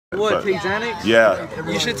What, take Xanax? Yeah.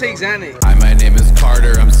 You should take Xanax. Hi, my name is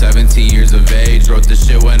Carter, I'm 17 years of age. Wrote this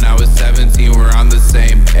shit when I was 17, we're on the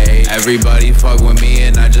same page. Everybody fuck with me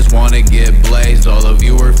and I just wanna get blazed. All of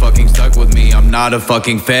you are fucking stuck with me, I'm not a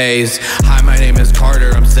fucking phase. Hi, my name is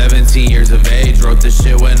Carter, I'm 17 years of age. Wrote this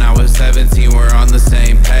shit when I was 17, we're on the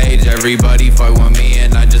same page. Everybody fuck with me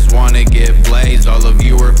and I just wanna get blazed. All of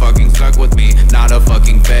you are fucking stuck with me, not a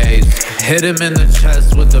fucking phase. Hit him in the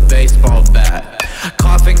chest with a baseball bat,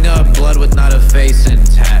 coughing up blood with not a face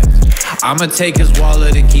intact. I'ma take his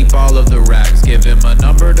wallet and keep all of the racks. Give him a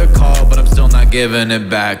number to call, but I'm still not giving it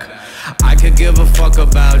back. I could give a fuck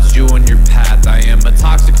about you and your path. I am a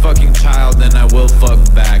toxic fucking child and I will fuck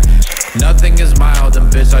back. Nothing is mild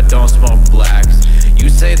and bitch, I don't smoke blacks. You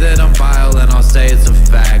say that I'm vile and I'll say it's a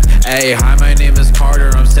fact. Hey, hi, my name is Carter,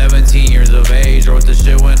 I'm 17 years of age. Wrote this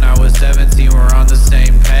shit when I was 17, we're on the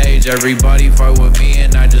same page. Everybody fuck with me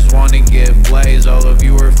and I just wanna get blazed. All of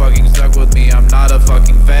you are fucking stuck with me, I'm not a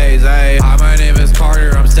fucking phase. Hey, hi, my name is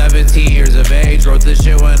Carter, I'm 17 years of age. Wrote this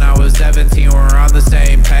shit when I was 17, we're on the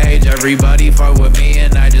same page. Everybody fuck with me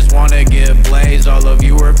and I just wanna get blazed. All of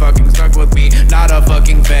you are fucking stuck with me, not a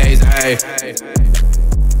fucking phase. Hey.